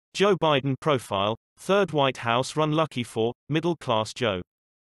Joe Biden profile, third White House run lucky for middle-class Joe.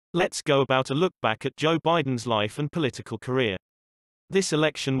 Let's go about a look back at Joe Biden's life and political career. This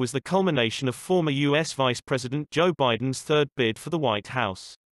election was the culmination of former U.S. Vice President Joe Biden's third bid for the White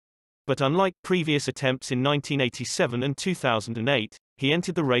House. But unlike previous attempts in 1987 and 2008, he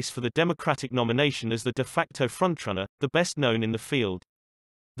entered the race for the Democratic nomination as the de facto frontrunner, the best known in the field.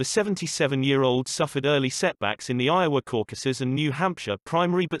 The 77-year-old suffered early setbacks in the Iowa caucuses and New Hampshire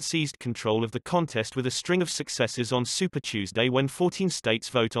primary but seized control of the contest with a string of successes on Super Tuesday when 14 states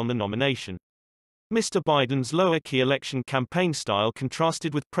vote on the nomination. Mr. Biden's lower-key election campaign style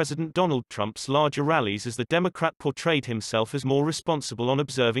contrasted with President Donald Trump's larger rallies as the Democrat portrayed himself as more responsible on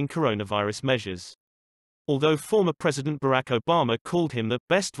observing coronavirus measures. Although former President Barack Obama called him the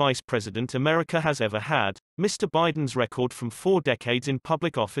best vice president America has ever had, Mr. Biden's record from 4 decades in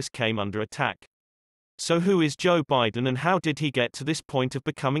public office came under attack. So who is Joe Biden and how did he get to this point of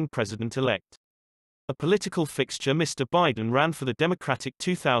becoming president-elect? A political fixture, Mr. Biden ran for the Democratic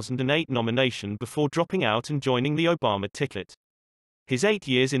 2008 nomination before dropping out and joining the Obama ticket. His 8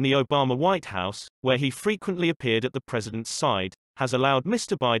 years in the Obama White House, where he frequently appeared at the president's side, has allowed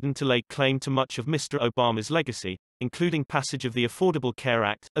Mr. Biden to lay claim to much of Mr. Obama's legacy, including passage of the Affordable Care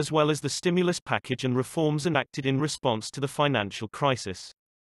Act, as well as the stimulus package and reforms enacted in response to the financial crisis.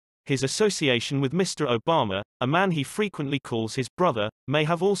 His association with Mr. Obama, a man he frequently calls his brother, may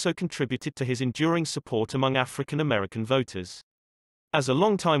have also contributed to his enduring support among African American voters. As a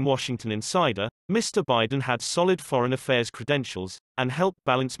longtime Washington insider, Mr. Biden had solid foreign affairs credentials, and helped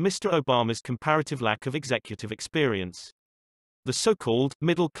balance Mr. Obama's comparative lack of executive experience. The so-called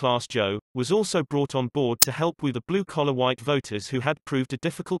middle-class Joe was also brought on board to help woo the blue-collar white voters who had proved a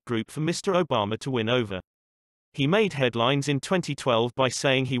difficult group for Mr. Obama to win over. He made headlines in 2012 by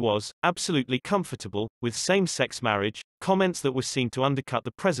saying he was absolutely comfortable with same-sex marriage, comments that were seen to undercut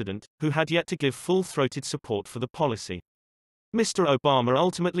the president, who had yet to give full-throated support for the policy. Mr. Obama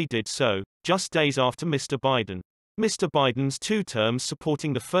ultimately did so, just days after Mr. Biden. Mr. Biden's 2 terms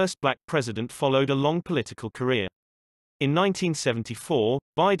supporting the first black president followed a long political career. In 1974,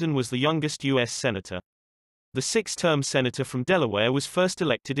 Biden was the youngest U.S. senator. The 6-term senator from Delaware was first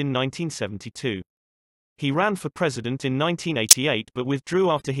elected in 1972. He ran for president in 1988 but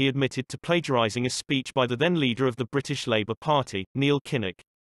withdrew after he admitted to plagiarizing a speech by the then leader of the British Labour Party, Neil Kinnock.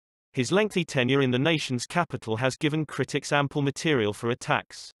 His lengthy tenure in the nation's capital has given critics ample material for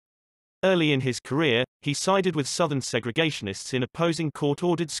attacks. Early in his career, he sided with Southern segregationists in opposing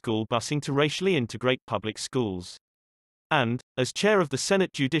court-ordered school busing to racially integrate public schools. And, as chair of the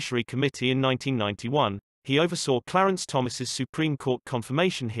Senate Judiciary Committee in 1991, he oversaw Clarence Thomas's Supreme Court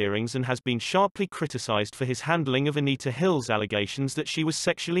confirmation hearings and has been sharply criticized for his handling of Anita Hill's allegations that she was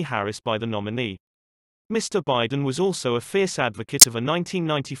sexually harassed by the nominee. Mr. Biden was also a fierce advocate of a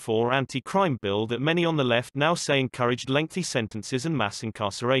 1994 anti-crime bill that many on the left now say encouraged lengthy sentences and mass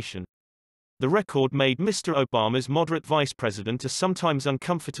incarceration. The record made Mr. Obama's moderate vice president a sometimes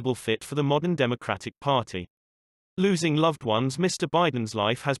uncomfortable fit for the modern Democratic Party. Losing loved ones, Mr. Biden's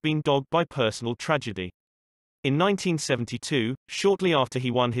life has been dogged by personal tragedy. In 1972, shortly after he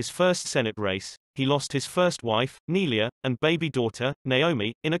won his first Senate race, he lost his first wife, Nelia, and baby daughter,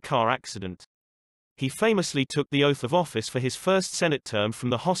 Naomi, in a car accident. He famously took the oath of office for his first Senate term from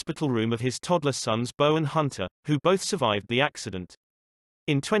the hospital room of his toddler sons Beau and Hunter, who both survived the accident.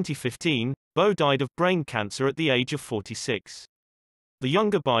 In 2015, Beau died of brain cancer at the age of 46. The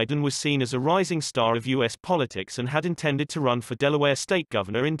younger Biden was seen as a rising star of U.S. politics and had intended to run for Delaware state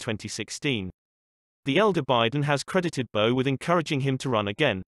governor in 2016. The elder Biden has credited Beau with encouraging him to run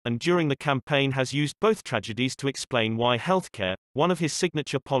again, and during the campaign has used both tragedies to explain why healthcare, one of his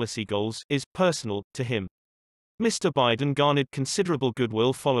signature policy goals, is personal to him. Mr. Biden garnered considerable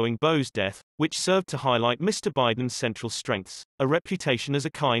goodwill following Beau's death, which served to highlight Mr. Biden's central strengths, a reputation as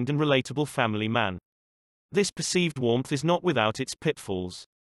a kind and relatable family man. This perceived warmth is not without its pitfalls.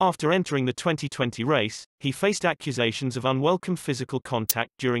 After entering the 2020 race, he faced accusations of unwelcome physical contact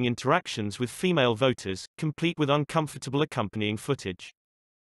during interactions with female voters, complete with uncomfortable accompanying footage.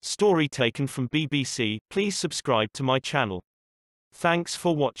 Story taken from BBC. Please subscribe to my channel. Thanks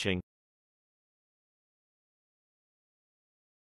for watching.